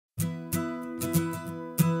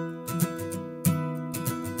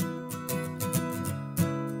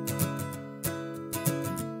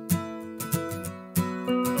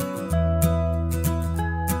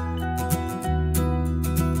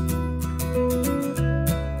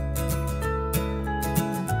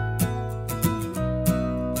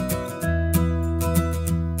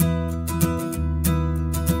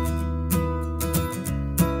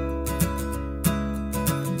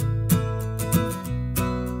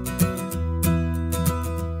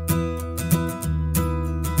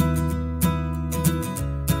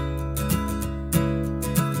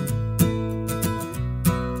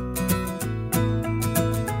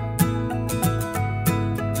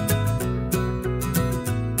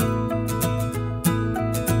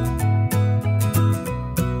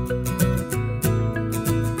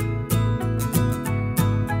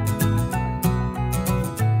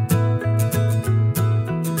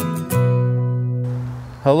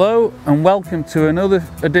Hello and welcome to another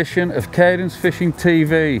edition of Cadence Fishing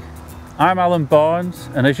TV. I'm Alan Barnes,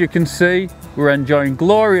 and as you can see, we're enjoying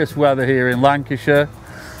glorious weather here in Lancashire.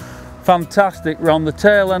 Fantastic, we're on the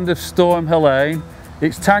tail end of Storm Helene.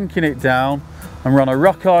 It's tanking it down and we're on a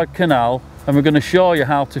rock-hard canal, and we're going to show you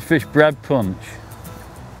how to fish bread punch.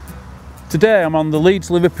 Today I'm on the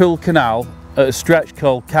Leeds-Liverpool Canal at a stretch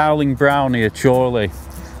called Cowling Brown near Chorley.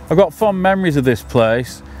 I've got fond memories of this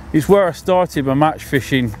place. It's where I started my match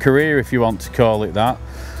fishing career, if you want to call it that.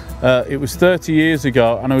 It was 30 years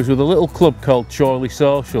ago, and I was with a little club called Chorley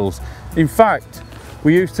Socials. In fact,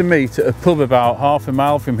 we used to meet at a pub about half a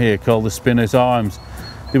mile from here called the Spinner's Arms.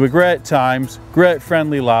 They were great times, great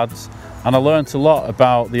friendly lads, and I learnt a lot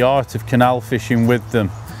about the art of canal fishing with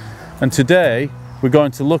them. And today we're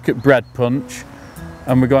going to look at bread punch,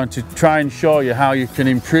 and we're going to try and show you how you can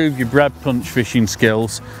improve your bread punch fishing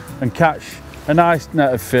skills and catch a nice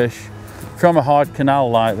net of fish from a hard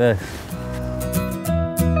canal like this.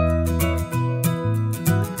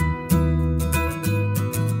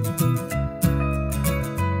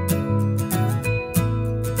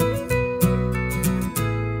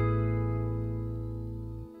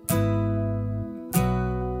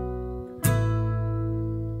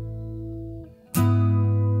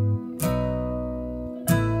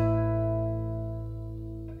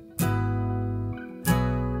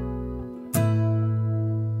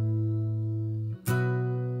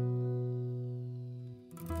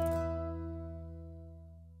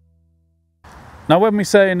 Now when we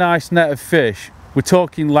say a nice net of fish, we're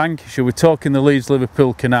talking Lancashire, we're talking the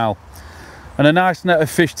Leeds-Liverpool Canal. And a nice net of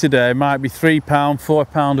fish today might be £3,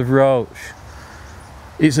 £4 of roach.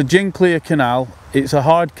 It's a Jinclear canal, it's a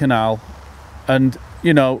hard canal, and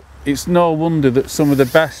you know, it's no wonder that some of the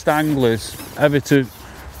best anglers ever to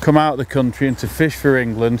come out of the country and to fish for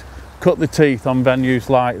England cut the teeth on venues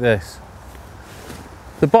like this.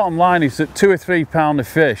 The bottom line is that £2 or £3 of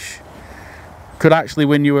fish could actually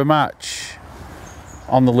win you a match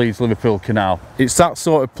on the Leeds-Liverpool Canal. It's that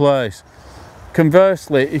sort of place.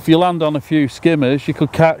 Conversely, if you land on a few skimmers, you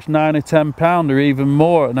could catch £9 or £10 or even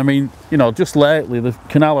more. And I mean, you know, just lately the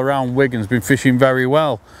canal around Wigan's been fishing very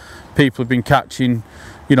well. People have been catching,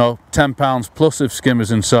 you know, £10 plus of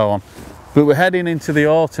skimmers and so on. But we're heading into the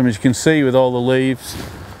autumn, as you can see, with all the leaves.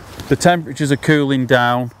 The temperatures are cooling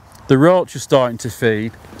down, the roach are starting to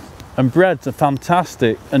feed, and bread's a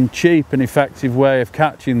fantastic and cheap and effective way of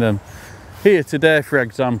catching them. Here today, for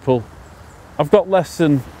example, I've got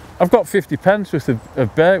 50p worth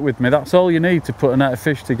of bait with me. That's all you need to put a net of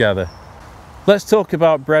fish together. Let's talk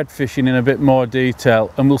about bread fishing in a bit more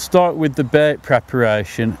detail, and we'll start with the bait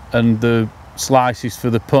preparation and the slices for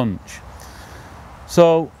the punch.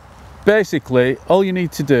 So basically all you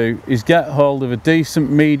need to do is get hold of a decent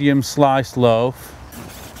medium sliced loaf.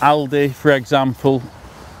 Aldi, for example,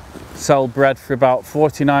 sell bread for about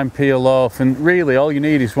 49p a loaf, and really all you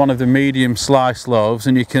need is one of the medium sliced loaves,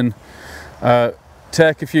 and you can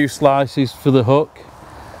take a few slices for the hook,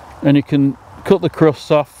 and you can cut the crusts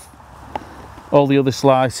off all the other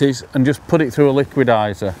slices and just put it through a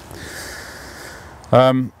liquidizer.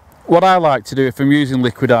 What I like to do if I'm using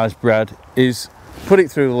liquidized bread is put it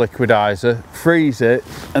through the liquidizer, freeze it,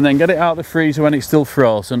 and then get it out of the freezer when it's still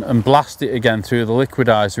frozen and blast it again through the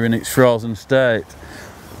liquidizer in its frozen state.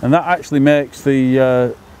 And that actually makes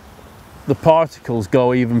the particles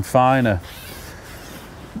go even finer.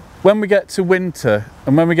 When we get to winter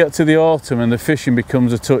and when we get to the autumn and the fishing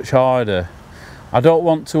becomes a touch harder, I don't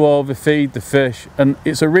want to overfeed the fish, and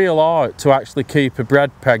it's a real art to actually keep a bread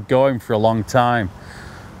peg going for a long time.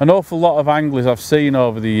 An awful lot of anglers I've seen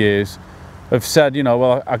over the years have said, you know,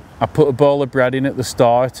 well, I put a bowl of bread in at the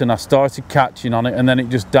start and I started catching on it, and then it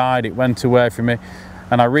just died, it went away from me.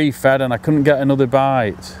 And I refed and I couldn't get another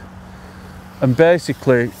bite. And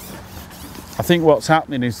basically, I think what's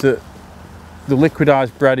happening is that the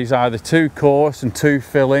liquidized bread is either too coarse and too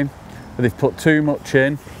filling, or they've put too much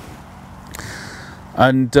in,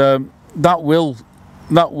 and that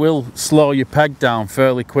will slow your peg down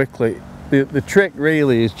fairly quickly. The trick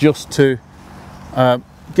really is just to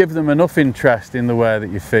give them enough interest in the way that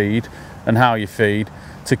you feed and how you feed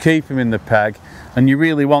to keep them in the peg. And you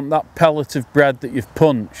really want that pellet of bread that you've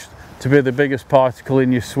punched to be the biggest particle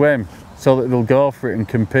in your swim, so that they'll go for it and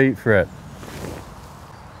compete for it.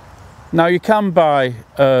 Now you can buy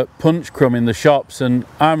punch crumb in the shops, and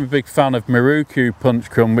I'm a big fan of Maruku punch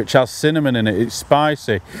crumb, which has cinnamon in it. It's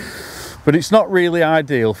spicy, but it's not really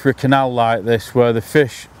ideal for a canal like this where the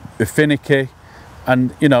fish are finicky,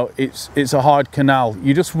 and you know, it's a hard canal.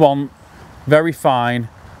 You just want very fine,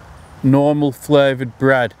 normal flavoured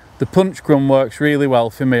bread. The punch crumb works really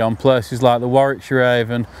well for me on places like the Warwickshire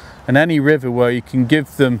Avon and any river where you can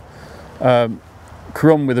give them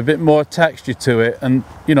crumb with a bit more texture to it, and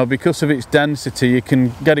you know, because of its density you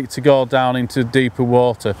can get it to go down into deeper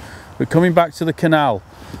water. But coming back to the canal,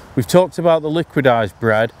 we've talked about the liquidized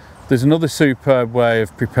bread. There's another superb way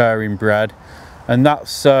of preparing bread, and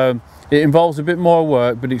that's it involves a bit more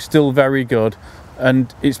work, but it's still very good,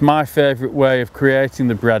 and it's my favorite way of creating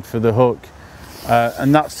the bread for the hook,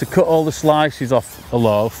 and that's to cut all the slices off a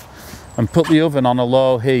loaf and put the oven on a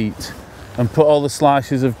low heat and put all the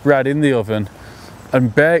slices of bread in the oven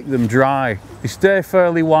and bake them dry. They stay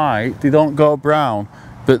fairly white, they don't go brown,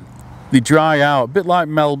 but they dry out, a bit like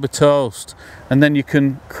Melba toast, and then you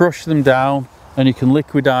can crush them down and you can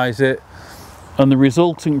liquidize it, and the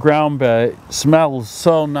resultant ground bait smells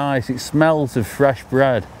so nice. It smells of fresh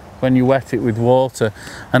bread when you wet it with water,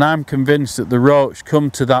 and I'm convinced that the roach come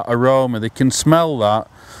to that aroma. They can smell that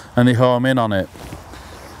and they home in on it.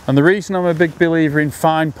 And the reason I'm a big believer in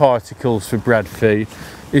fine particles for bread feed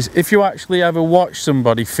is if you actually ever watch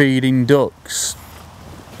somebody feeding ducks,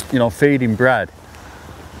 you know, feeding bread,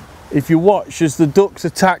 if you watch as the ducks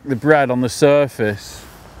attack the bread on the surface,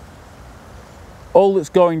 all that's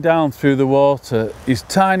going down through the water is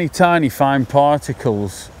tiny fine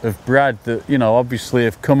particles of bread that, you know, obviously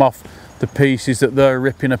have come off the pieces that they're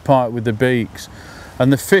ripping apart with the beaks,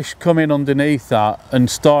 and the fish come in underneath that and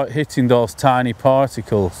start hitting those tiny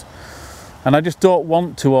particles. And I just don't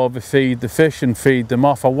want to overfeed the fish and feed them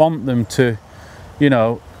off. I want them to, you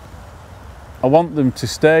know, I want them to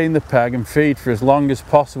stay in the peg and feed for as long as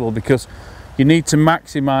possible, because you need to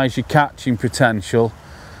maximise your catching potential,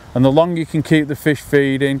 and the longer you can keep the fish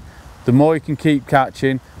feeding, the more you can keep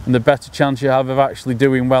catching, and the better chance you have of actually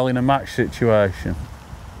doing well in a match situation.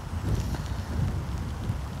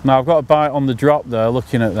 Now I've got a bite on the drop there,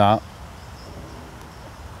 looking at that.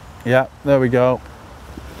 Yeah, there we go.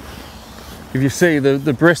 If you see,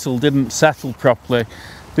 the bristle didn't settle properly.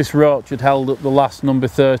 This roach had held up the last number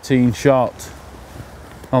 13 shot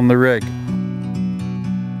on the rig.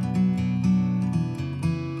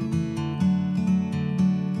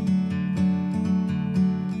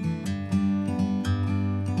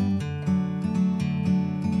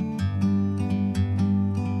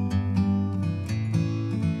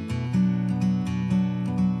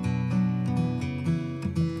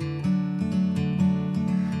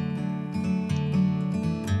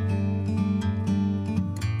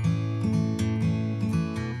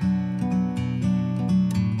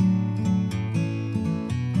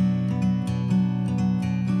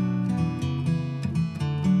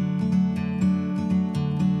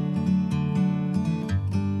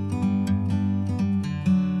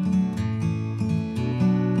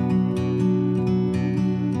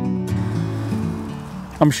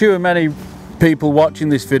 I'm sure many people watching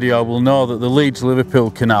this video will know that the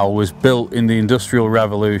Leeds-Liverpool Canal was built in the Industrial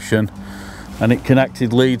Revolution, and it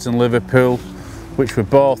connected Leeds and Liverpool, which were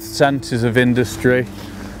both centres of industry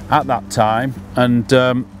at that time. And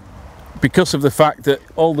because of the fact that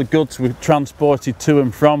all the goods were transported to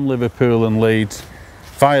and from Liverpool and Leeds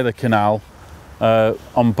via the canal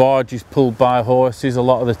on barges pulled by horses a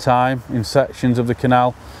lot of the time in sections of the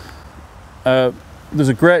canal, there's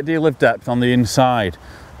a great deal of depth on the inside.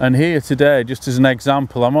 And here today, just as an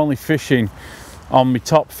example, I'm only fishing on my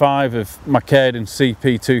top 5 of my Cadence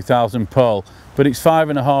CP2000 pole, but it's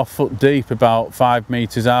 5.5 foot deep, about 5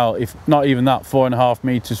 metres out, if not even that, 4.5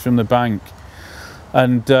 metres from the bank.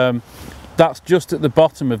 And that's just at the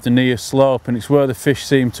bottom of the near slope, and it's where the fish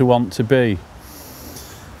seem to want to be.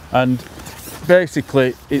 And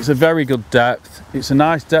basically it's a very good depth. It's a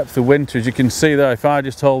nice depth for winter. As you can see there, if I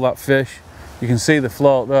just hold that fish, you can see the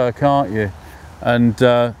float there, can't you? And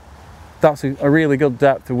that's a really good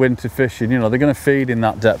depth of winter fishing. You know, they're going to feed in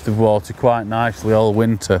that depth of water quite nicely all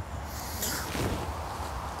winter.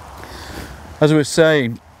 As I was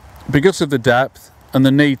saying, because of the depth and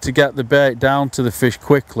the need to get the bait down to the fish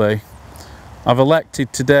quickly, I've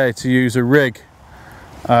elected today to use a rig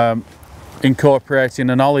incorporating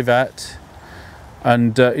an olivette,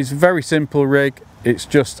 and it's a very simple rig. It's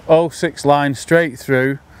just 06 line straight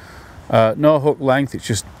through, no hook length. It's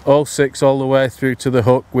just 06 all the way through to the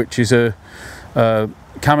hook, which is a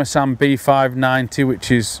Cadence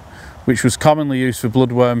B590, which was commonly used for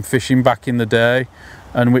bloodworm fishing back in the day,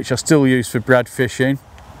 and which I still use for bread fishing.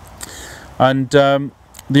 And the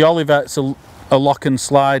olivette's a lock and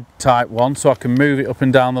slide type one, so I can move it up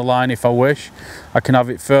and down the line if I wish. I can have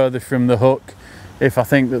it further from the hook if I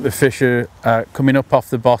think that the fish are coming up off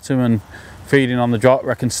the bottom and feeding on the drop.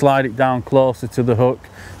 I can slide it down closer to the hook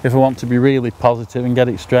if I want to be really positive and get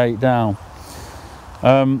it straight down.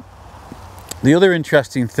 The other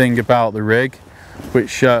interesting thing about the rig,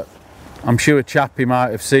 which I'm sure Chappie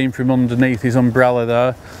might have seen from underneath his umbrella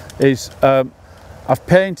there, is I've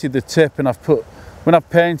painted the tip, and when I've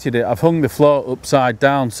painted it, I've hung the float upside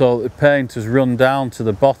down so that the paint has run down to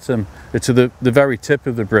the bottom, to the very tip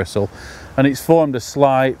of the bristle, and it's formed a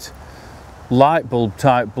slight light bulb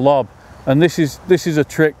type blob. And this is a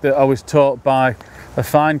trick that I was taught by a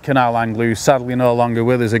fine canal angler who's sadly no longer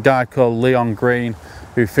with us, a guy called Leon Green,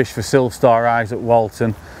 who fished for Silstar Eyes at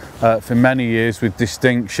Walton for many years with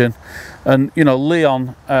distinction. And you know,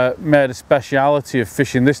 Leon made a speciality of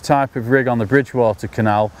fishing this type of rig on the Bridgewater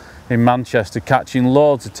Canal in Manchester, catching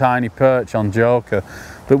loads of tiny perch on joker.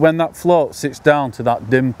 But when that float sits down to that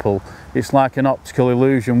dimple, it's like an optical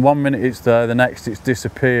illusion. 1 minute it's there, the next it's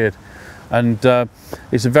disappeared. And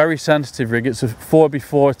it's a very sensitive rig. It's a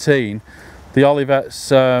 4x14. The Olivet's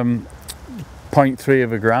 0.3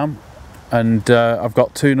 of a gram, and I've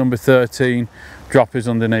got two number 13 droppers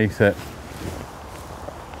underneath it.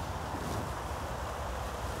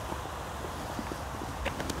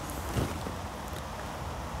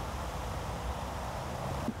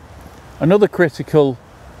 Another critical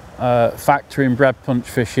factor in bread punch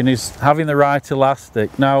fishing is having the right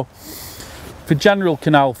elastic. Now, for general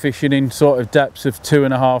canal fishing in sort of depths of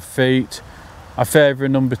 2.5 feet, I favour a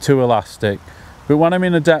number 2 elastic. But when I'm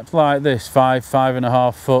in a depth like this,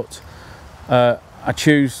 5.5 foot, I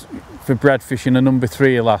choose for bread fishing a number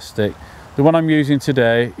 3 elastic. The one I'm using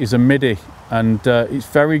today is a midi, and it's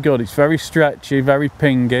very good. It's very stretchy, very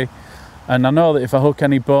pingy, and I know that if I hook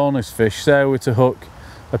any bonus fish, say I were to hook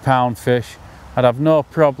a pound fish, I'd have no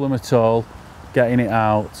problem at all getting it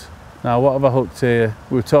out. Now, what have I hooked here?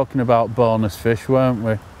 We were talking about bonus fish, weren't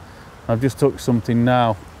we? I've just hooked something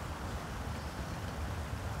now.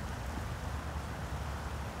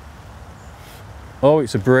 Oh,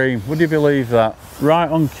 it's a bream. Would you believe that? Right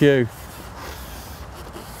on cue.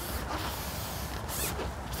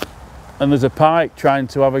 And there's a pike trying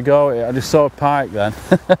to have a go at it. I just saw a pike then.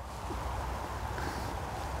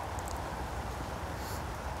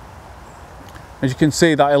 As you can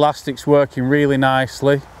see, that elastic's working really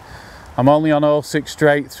nicely. I'm only on 0.6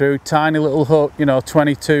 straight through, tiny little hook, you know,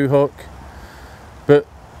 22 hook. But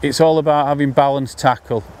it's all about having balanced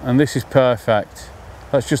tackle, and this is perfect.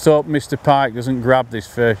 Let's just hope Mr. Pike doesn't grab this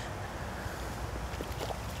fish.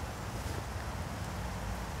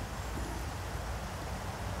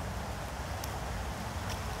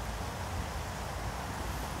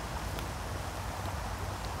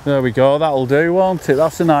 There we go, that'll do, won't it?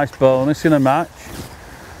 That's a nice bonus in a match.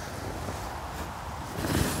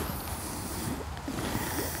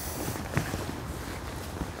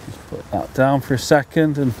 Just put that down for a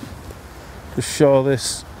second and just show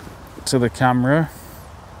this to the camera.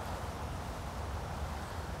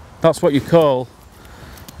 That's what you call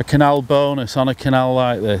a canal bonus on a canal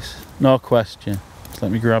like this, no question. Just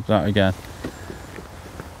let me grab that again.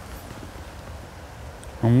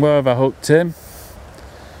 And where have I hooked him?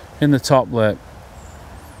 In the top lip.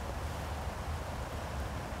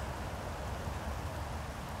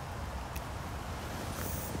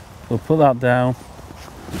 We'll put that down.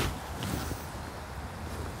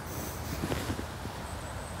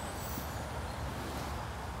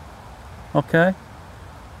 Okay.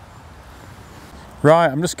 Right,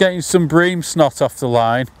 I'm just getting some bream snot off the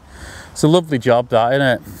line. It's a lovely job that, isn't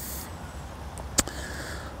it?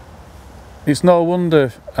 It's no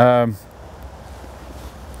wonder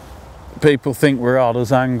people think we're odd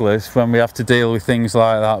as anglers when we have to deal with things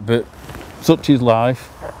like that, but such is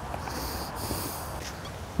life.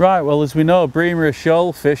 Right, well, as we know, bream are a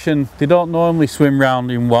shoal fish and they don't normally swim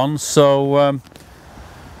round in one, so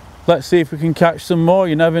let's see if we can catch some more.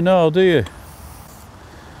 You never know, do you?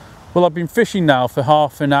 Well, I've been fishing now for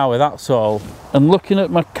half an hour, that's all, and looking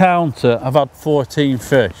at my counter, I've had 14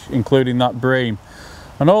 fish, including that bream,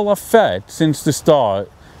 and all I've fed since the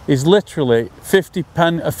start is literally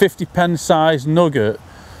a 50 pen size nugget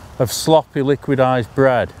of sloppy liquidized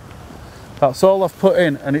bread. That's all I've put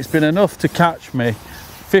in, and it's been enough to catch me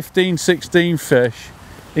 15-16 fish,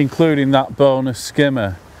 including that bonus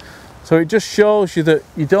skimmer. So it just shows you that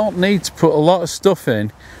you don't need to put a lot of stuff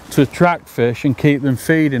in to attract fish and keep them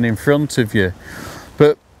feeding in front of you.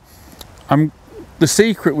 But the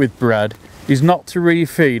secret with bread is not to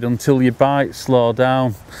refeed until your bites slow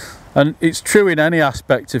down. And it's true in any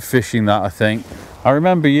aspect of fishing, that, I think. I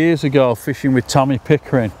remember years ago fishing with Tommy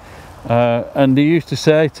Pickering, and he used to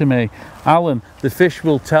say to me, "Alan, the fish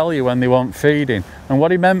will tell you when they want feeding." And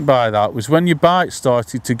what he meant by that was when your bite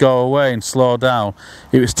started to go away and slow down,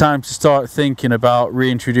 it was time to start thinking about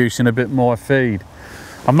reintroducing a bit more feed.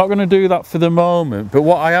 I'm not going to do that for the moment, but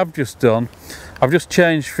what I have just done, I've just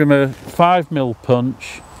changed from a 5mm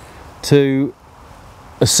punch to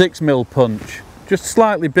a 6mm punch, just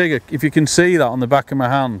slightly bigger, if you can see that on the back of my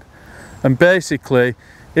hand. And basically,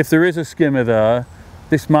 if there is a skimmer there,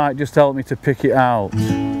 this might just help me to pick it out.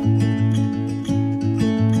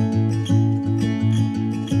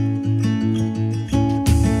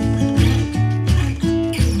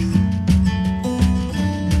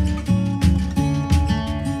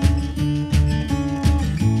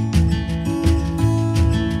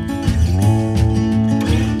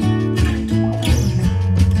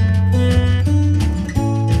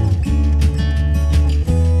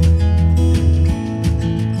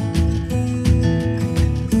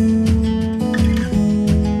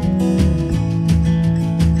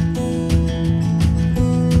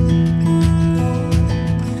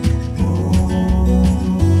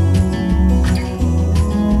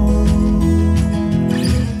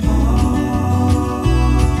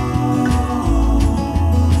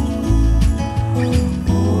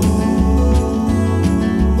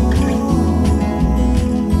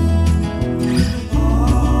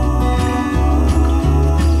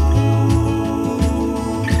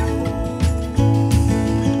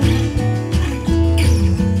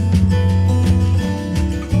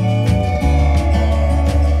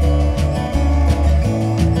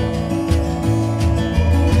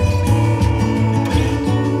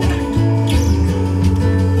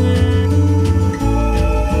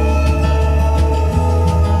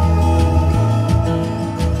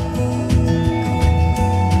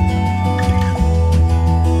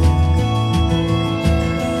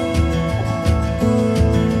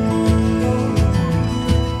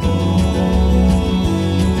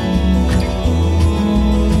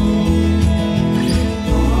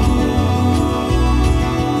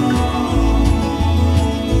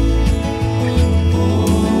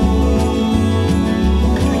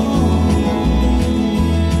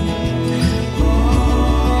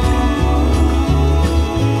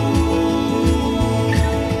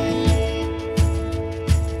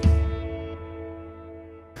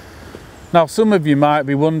 Now some of you might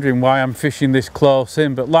be wondering why I'm fishing this close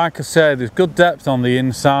in, but like I said, there's good depth on the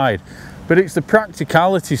inside, but it's the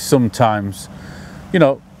practicalities sometimes. You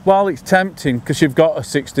know, while it's tempting because you've got a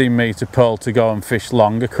 16-metre pole to go and fish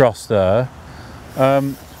long across there,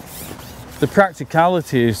 the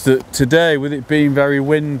practicality is that today, with it being very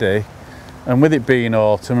windy and with it being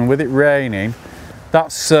autumn and with it raining,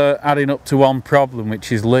 that's adding up to one problem, which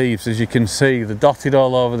is leaves. As you can see, they're dotted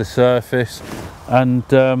all over the surface.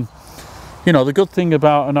 And you know, the good thing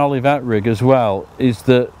about an Olivet rig as well is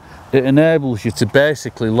that it enables you to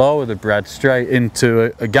basically lower the bread straight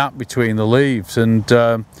into a gap between the leaves, and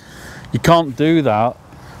you can't do that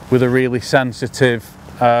with a really sensitive,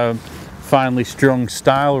 finely strung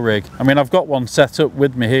style rig. I mean, I've got one set up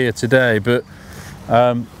with me here today, but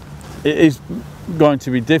it is going to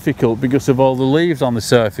be difficult because of all the leaves on the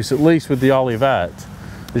surface. At least with the Olivet,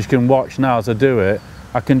 as you can watch now as I do it,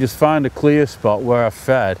 I can just find a clear spot where I've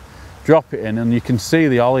fed, drop it in, and you can see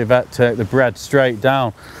the Olivet take the bread straight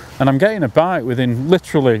down, and I'm getting a bite within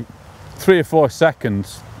literally 3 or 4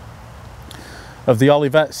 seconds of the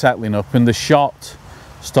Olivet settling up and the shot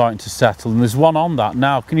starting to settle. And there's one on that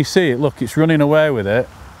now. Can you see it? Look, it's running away with it.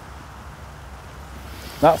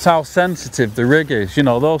 That's how sensitive the rig is. You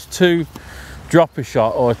know, those two drop a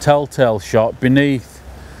shot or a telltale shot beneath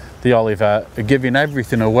the Olivet are giving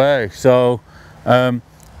everything away. So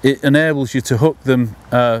it enables you to hook them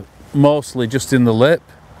mostly just in the lip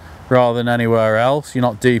rather than anywhere else. You're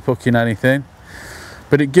not deep hooking anything,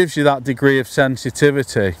 but it gives you that degree of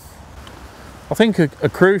sensitivity. I think a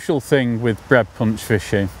crucial thing with bread punch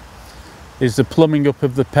fishing is the plumbing up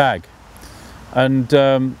of the peg, and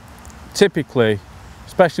typically,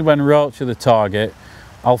 especially when roach are the target,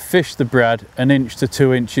 I'll fish the bread 1 inch to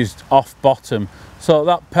 2 inches off bottom, so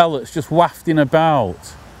that pellet's just wafting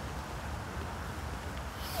about.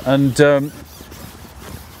 And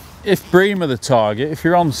if bream are the target, if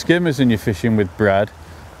you're on skimmers and you're fishing with bread,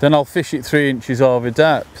 then I'll fish it 3 inches over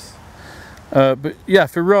depth. But yeah,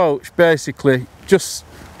 for roach, basically just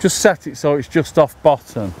set it so it's just off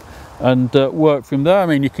bottom and work from there. I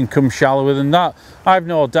mean, you can come shallower than that. I've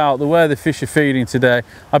no doubt the way the fish are feeding today,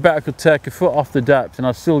 I bet I could take a foot off the depth and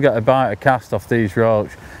I'd still get a bite, a cast off these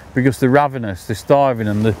roach, because they're ravenous, they're starving,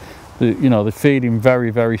 and you know, they're feeding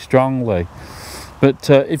very, very strongly.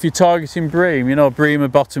 But if you're targeting bream, you know, bream are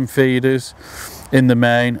bottom feeders in the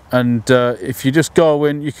main, and if you just go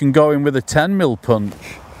in, you can go in with a 10mm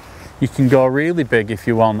punch. You can go really big if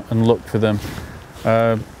you want and look for them,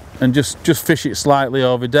 and just fish it slightly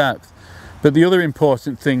over depth. But the other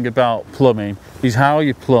important thing about plumbing is how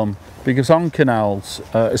you plumb, because on canals,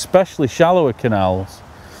 especially shallower canals,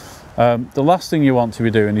 the last thing you want to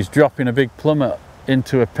be doing is dropping a big plummet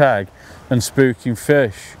into a peg and spooking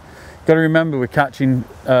fish. Got to remember we're catching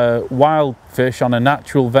wild fish on a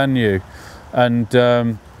natural venue, and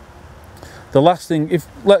the last thing, if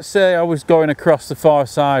let's say I was going across the far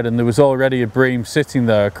side and there was already a bream sitting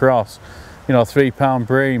there across, you know, 3 pound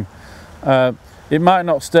bream, it might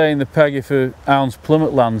not stay in the peg if an ounce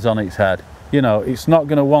plummet lands on its head. You know, it's not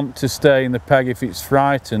going to want to stay in the peg if it's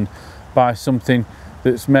frightened by something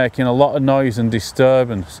that's making a lot of noise and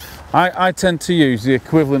disturbance. I tend to use the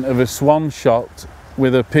equivalent of a swan shot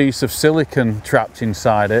with a piece of silicone trapped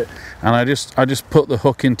inside it, and I just put the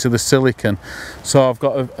hook into the silicone. So I've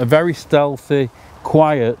got a very stealthy,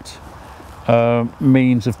 quiet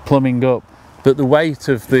means of plumbing up, but the weight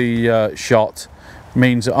of the shot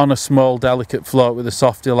means that on a small delicate float with a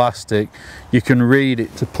soft elastic you can read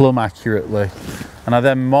it to plumb accurately. And I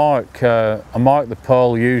then mark the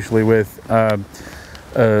pole usually with a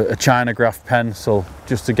chinograph pencil,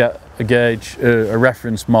 just to get a gauge, a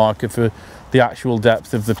reference marker for the actual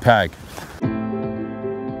depth of the peg.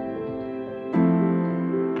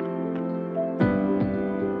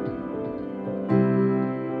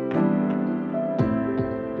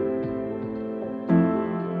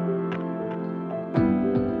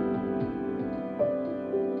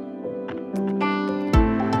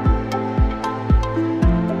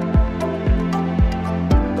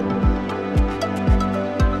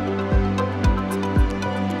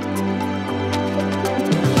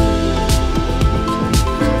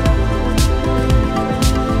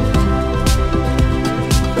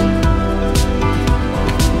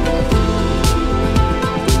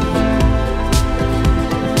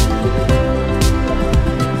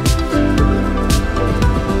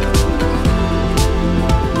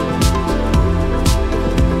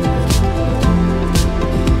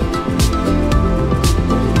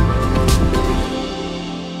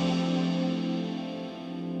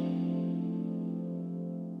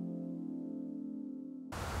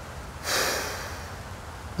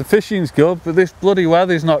 The fishing's good, but this bloody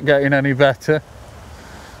weather's not getting any better.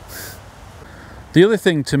 The other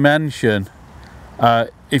thing to mention,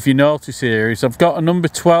 if you notice here, is I've got a number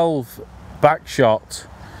 12 back shot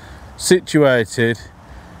situated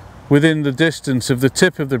within the distance of the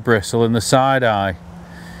tip of the bristle and the side eye.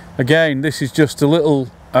 Again, this is just a little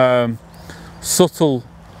subtle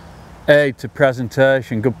aid to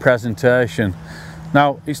presentation, good presentation.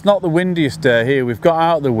 Now, it's not the windiest day here, we've got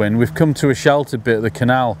out of the wind, we've come to a sheltered bit of the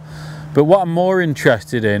canal, but what I'm more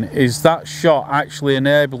interested in is that shot actually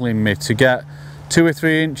enabling me to get 2 or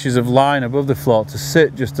 3 inches of line above the float to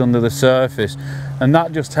sit just under the surface, and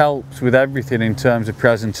that just helps with everything in terms of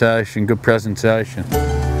presentation, good presentation.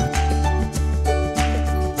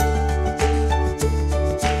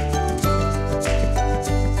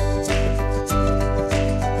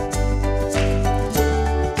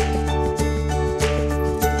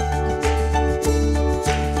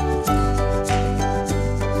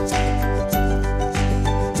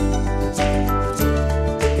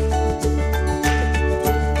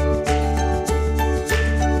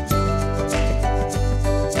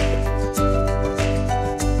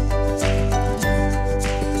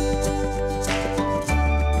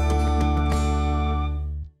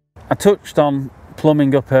 I touched on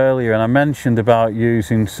plumbing up earlier, and I mentioned about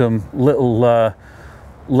using some little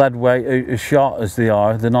lead weight shot, as they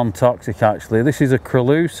are, they're non-toxic actually. This is a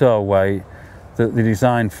Creluso weight that they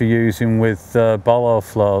designed for using with bolo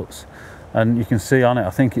floats, and you can see on it, I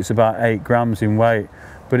think it's about 8 grams in weight,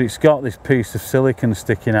 but it's got this piece of silicone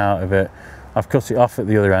sticking out of it. I've cut it off at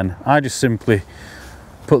the other end. I just simply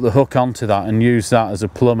put the hook onto that and use that as a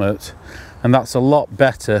plummet, and that's a lot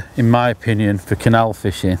better, in my opinion, for canal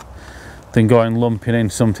fishing than going lumping in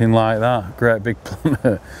something like that, great big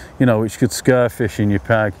plummet, you know, which could scare fish in your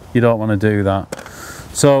peg. You don't want to do that.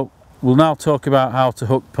 So we'll now talk about how to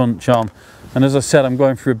hook punch on, and as I said, I'm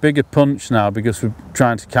going for a bigger punch now because we're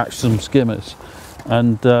trying to catch some skimmers,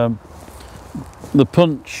 and the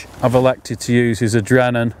punch I've elected to use is a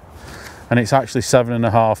Drennan, and it's actually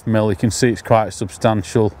 7.5 mil. You can see it's quite a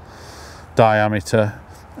substantial diameter,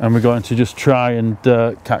 and we're going to just try and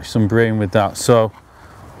catch some bream with that. So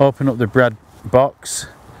open up the bread box,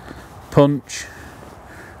 punch,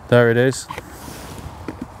 there it is.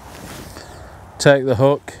 Take the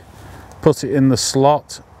hook, put it in the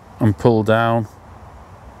slot and pull down.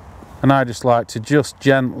 And I just like to just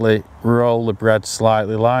gently roll the bread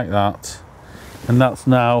slightly like that. And that's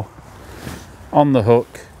now on the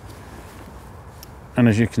hook. And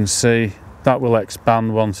as you can see, that will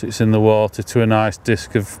expand once it's in the water to a nice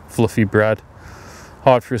disc of fluffy bread.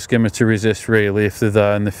 Hard for a skimmer to resist really if they're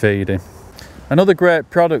there and they're feeding. Another great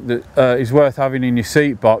product that is worth having in your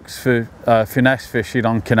seat box for finesse fishing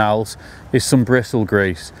on canals is some bristle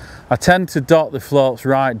grease. I tend to dot the floats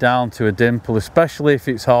right down to a dimple, especially if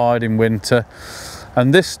it's hard in winter,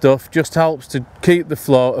 and this stuff just helps to keep the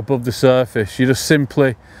float above the surface. You just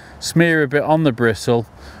simply smear a bit on the bristle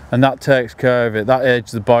and that takes care of it. That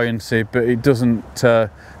aids the buoyancy, but it doesn't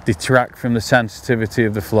detract from the sensitivity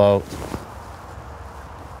of the float.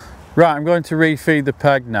 Right, I'm going to refeed the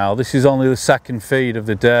peg now. This is only the second feed of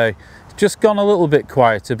the day. It's just gone a little bit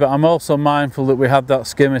quieter, but I'm also mindful that we had that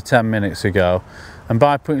skimmer 10 minutes ago, and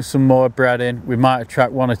by putting some more bread in, we might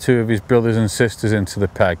attract one or two of his brothers and sisters into the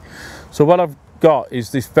peg. So what I've got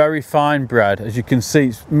is this very fine bread. As you can see,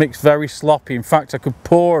 it's mixed very sloppy. In fact, I could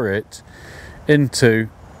pour it into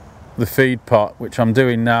the feed pot, which I'm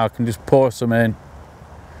doing now. I can just pour some in.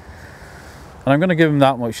 And I'm going to give them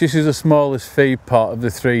that much. This is the smallest feed pot of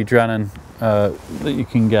the 3 Drennan that you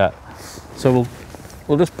can get. So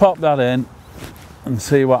we'll just pop that in and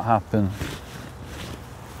see what happens.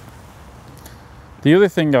 The other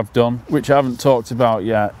thing I've done, which I haven't talked about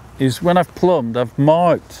yet, is when I've plumbed, I've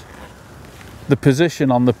marked the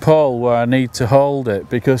position on the pole where I need to hold it,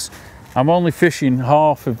 because I'm only fishing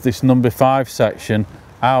half of this number 5 section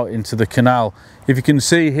out into the canal. If you can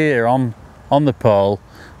see here on the pole,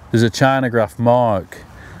 there's a chinograph mark,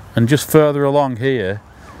 and just further along here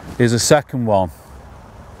is a second one.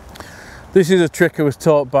 This is a trick I was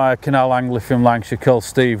taught by a canal angler from Lancashire called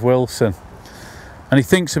Steve Wilson, and he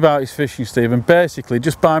thinks about his fishing, Steve, and basically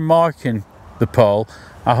just by marking the pole,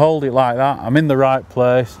 I hold it like that. I'm in the right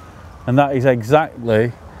place, and that is exactly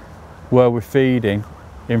where we're feeding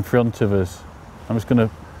in front of us. I'm just going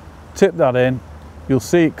to tip that in. You'll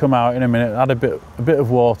see it come out in a minute. Add a bit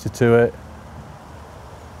of water to it.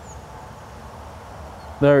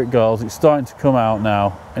 There it goes. It's starting to come out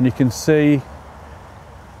now, and you can see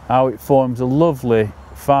how it forms a lovely,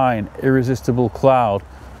 fine, irresistible cloud,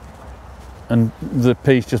 and the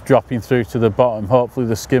piece just dropping through to the bottom. Hopefully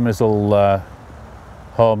the skimmers will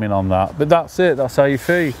home in on that. But that's it. That's how you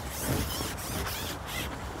feed.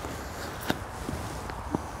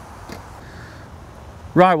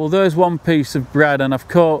 Right, well, there's one piece of bread, and I've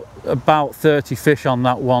caught about 30 fish on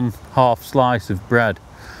that 1/2 slice of bread.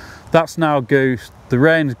 That's now goosed. The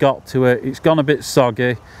rain's got to it. It's gone a bit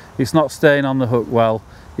soggy. It's not staying on the hook well.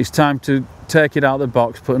 It's time to take it out of the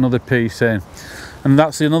box, put another piece in. And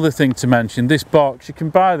that's another thing to mention. This box, you can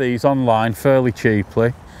buy these online fairly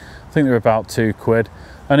cheaply. I think they're about £2.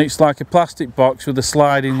 And it's like a plastic box with a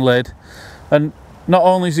sliding lid. And not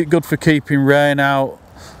only is it good for keeping rain out,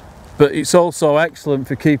 but it's also excellent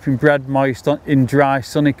for keeping bread moist in dry,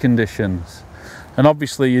 sunny conditions. And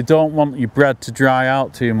obviously you don't want your bread to dry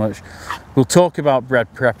out too much. We'll talk about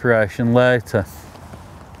bread preparation later.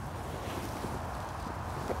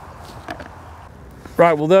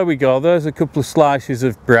 Right, well, there we go. There's a couple of slices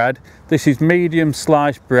of bread. This is medium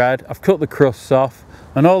sliced bread. I've cut the crusts off,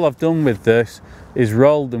 and all I've done with this is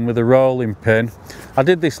rolled them with a rolling pin. I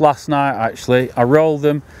did this last night actually. I rolled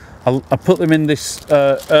them, I put them in this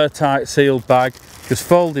airtight sealed bag, just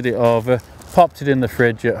folded it over, popped it in the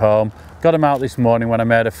fridge at home. Got them out this morning when I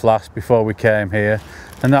made a flask before we came here,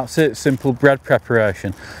 and that's it. Simple bread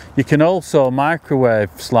preparation. You can also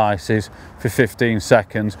microwave slices for 15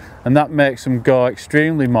 seconds, and that makes them go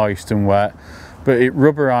extremely moist and wet, but it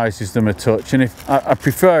rubberizes them a touch. And if I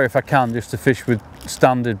prefer, if I can, just to fish with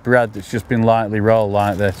standard bread that's just been lightly rolled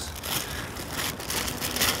like this.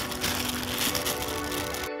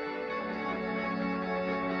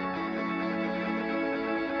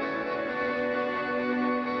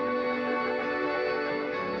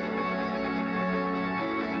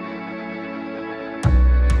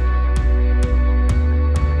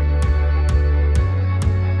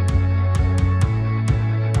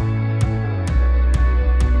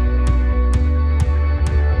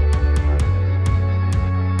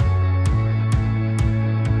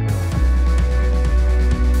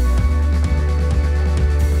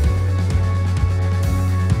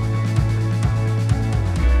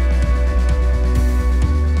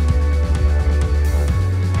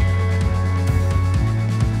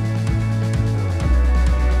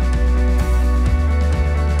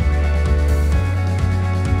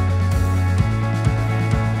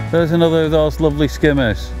 There's another of those lovely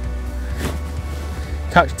skimmers.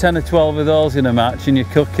 Catch 10 or 12 of those in a match and you're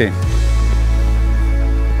cooking.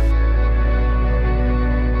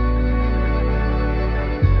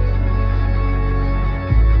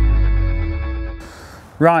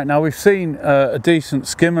 Right, now we've seen a decent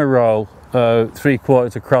skimmer roll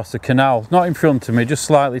 3/4 across the canal, not in front of me, just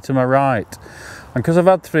slightly to my right. And because I've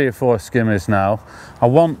had 3 or 4 skimmers now, I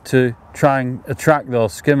want to try and attract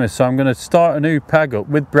those skimmers. So I'm going to start a new peg up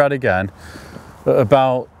with Brad again at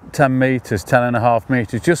about 10 metres, 10.5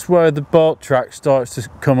 metres, just where the boat track starts to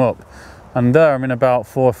come up, and there I'm in about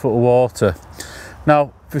 4 foot of water.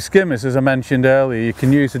 Now for skimmers, as I mentioned earlier, you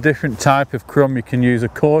can use a different type of crumb. You can use a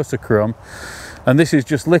coarser crumb, and this is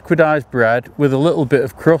just liquidised bread with a little bit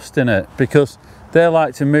of crust in it, because they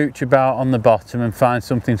like to mooch about on the bottom and find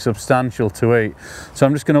something substantial to eat. So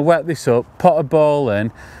I'm just going to wet this up, pot a bowl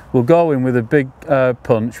in, we'll go in with a big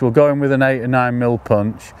punch, we'll go in with an 8 or 9 mil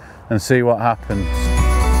punch and see what happens.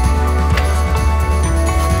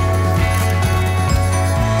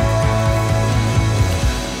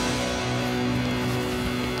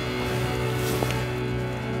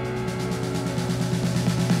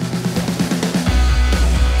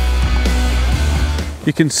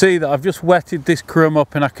 You can see that I've just wetted this crumb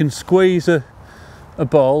up, and I can squeeze a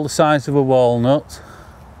ball the size of a walnut.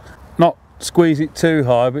 Not squeeze it too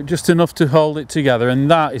hard, but just enough to hold it together, and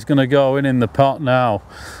that is going to go in the pot now,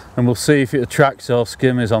 and we'll see if it attracts those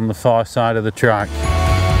skimmers on the far side of the track.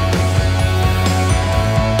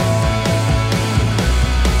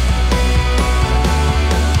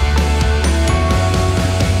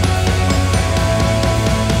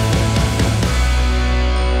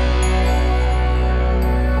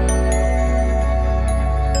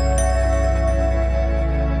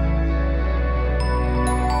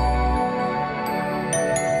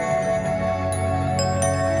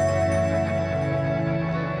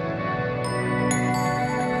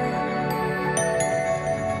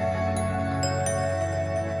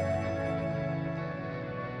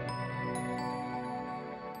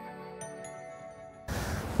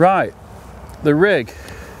 Right, the rig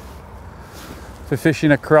for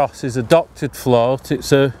fishing across is a doctored float.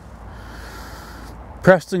 It's a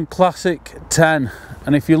Preston Classic 10,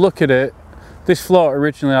 and if you look at it, this float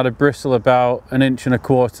originally had a bristle about 1.25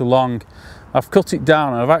 inches long. I've cut it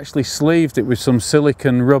down and I've actually sleeved it with some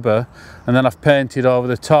silicone rubber, and then I've painted over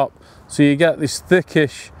the top, so you get this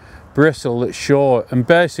thickish bristle that's short, and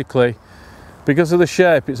basically because of the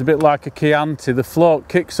shape it's a bit like a Chianti. The float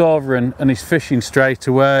kicks over and is fishing straight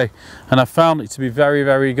away, and I found it to be very,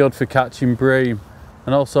 very good for catching bream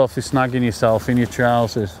and also for snagging yourself in your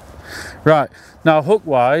trousers. Right, now hook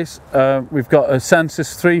wise, we've got a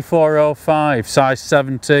Sensus 3405 size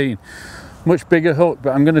 17, much bigger hook,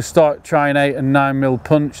 but I'm going to start trying 8 and 9 mil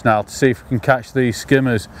punch now to see if we can catch these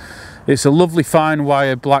skimmers. It's a lovely fine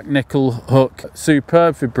wire black nickel hook,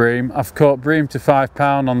 superb for bream. I've caught bream to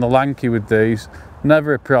 £5 on the lanky with these,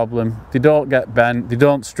 never a problem. They don't get bent, they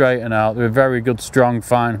don't straighten out, they're a very good strong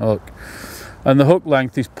fine hook. And the hook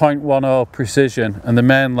length is 0.10 precision, and the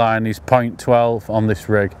main line is 0.12 on this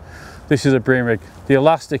rig. This is a bream rig. The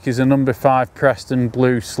elastic is a number 5 Preston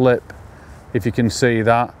blue slip, if you can see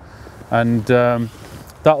that, and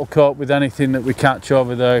that'll cope with anything that we catch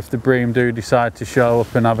over there if the bream do decide to show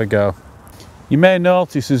up and have a go. You may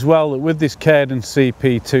notice as well that with this Cadence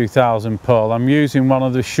CP2000 pole, I'm using one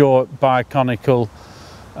of the short biconical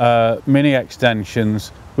mini extensions,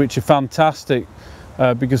 which are fantastic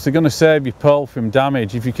because they're going to save your pole from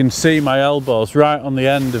damage. If you can see my elbows right on the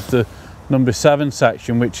end of the number 7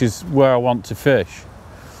 section, which is where I want to fish.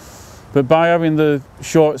 But by having the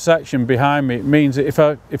short section behind me, it means that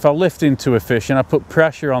if I lift into a fish and I put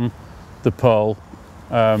pressure on the pole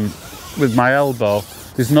with my elbow,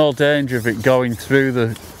 there's no danger of it going through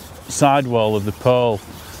the sidewall of the pole.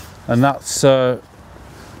 And that's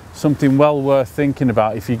something well worth thinking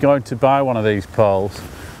about if you're going to buy one of these poles.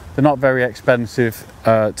 They're not very expensive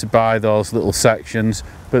to buy, those little sections,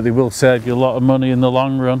 but they will save you a lot of money in the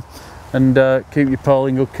long run and keep your pole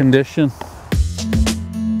in good condition.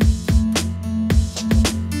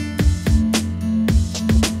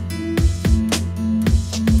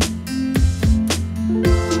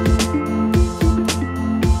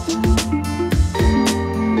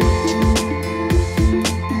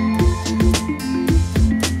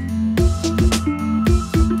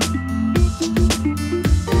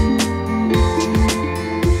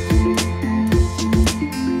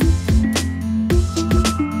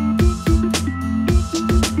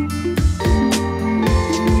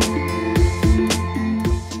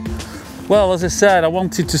 Well, as I said, I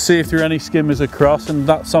wanted to see if there are any skimmers across, and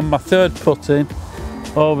that's on my third put-in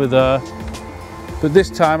over there. But this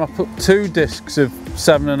time I put 2 discs of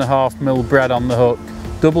 7.5 mil bread on the hook,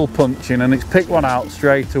 double punching, and it's picked one out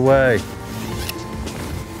straight away.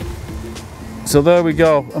 So there we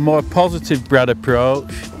go, a more positive bread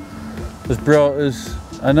approach has brought us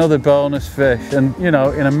another bonus fish. And you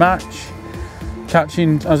know, in a match,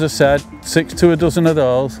 catching, as I said, 6 to a dozen of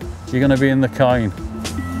those, you're going to be in the coin.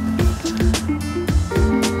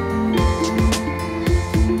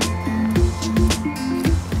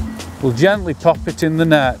 We'll gently pop it in the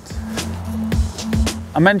net.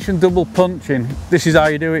 I mentioned double punching. This is how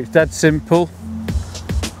you do it, it's dead simple.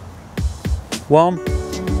 1, 2,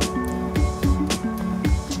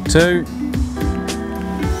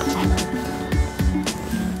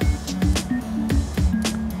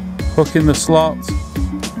 hook in the slot,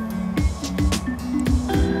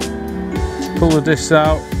 pull the discs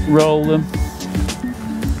out, roll them.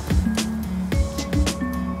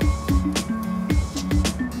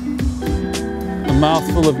 A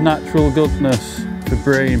mouthful of natural goodness for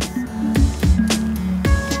bream.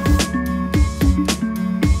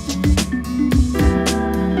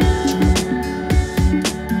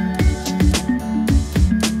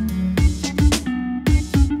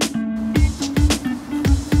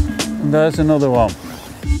 And there's another one.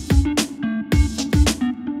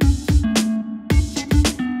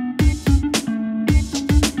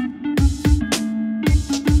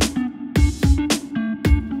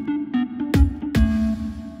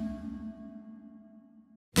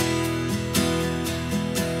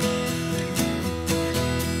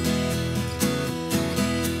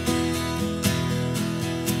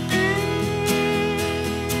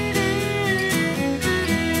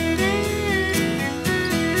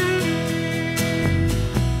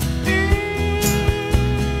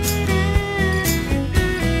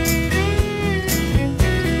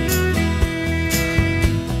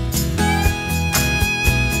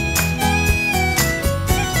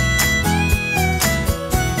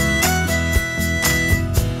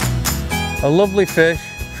 A lovely fish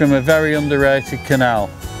from a very underrated canal.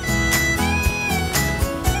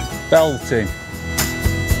 Belting.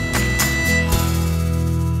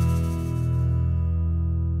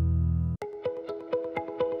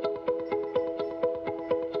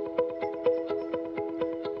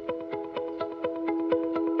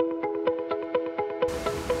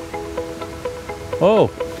 Oh,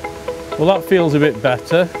 well that feels a bit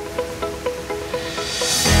better.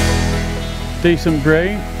 Decent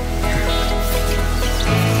bream.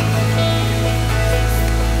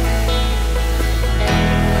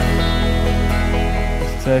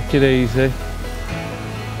 Take it easy.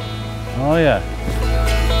 Oh yeah.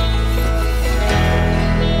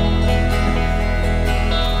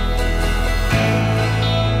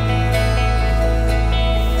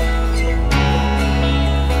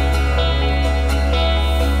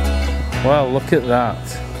 Wow, look at that.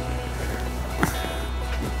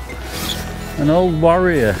 An old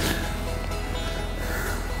warrior.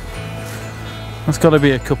 That's got to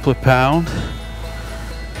be a couple of pound.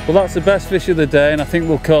 Well, that's the best fish of the day, and I think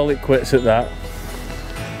we'll call it quits at that.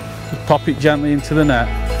 Just pop it gently into the net.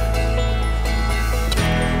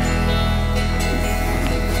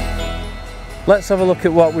 Let's have a look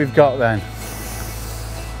at what we've got then.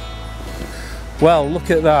 Well, look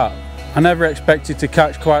at that. I never expected to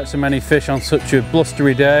catch quite so many fish on such a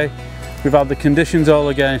blustery day. We've had the conditions all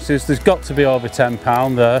against us. There's got to be over 10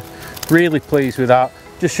 pound there. Really pleased with that.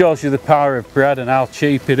 Just shows you the power of bread and how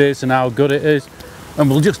cheap it is and how good it is. And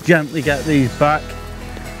we'll just gently get these back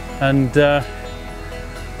and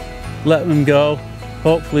let them go.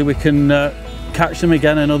 Hopefully we can catch them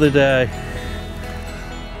again another day.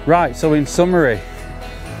 Right, so in summary,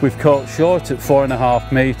 we've caught short at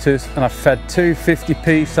 4.5 metres and I've fed two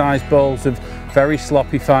 50p size bowls of very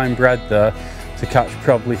sloppy fine bread there to catch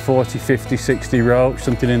probably 40, 50, 60 roach,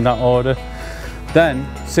 something in that order. Then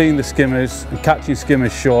seeing the skimmers and catching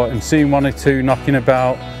skimmers short and seeing one or two knocking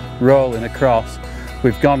about, rolling across,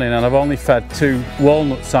 we've gone in and I've only fed two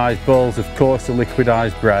walnut sized bowls of coarser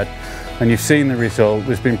liquidised bread, and you've seen the result.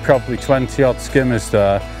 There's been probably 20 odd skimmers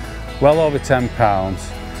there, well over 10 pounds.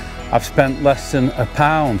 I've spent less than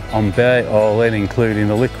 £1 on bait all in, including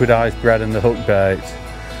the liquidised bread and the hook bait.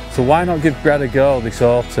 So why not give bread a go this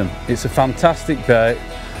autumn? It's a fantastic bait.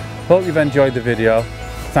 Hope you've enjoyed the video.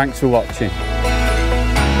 Thanks for watching.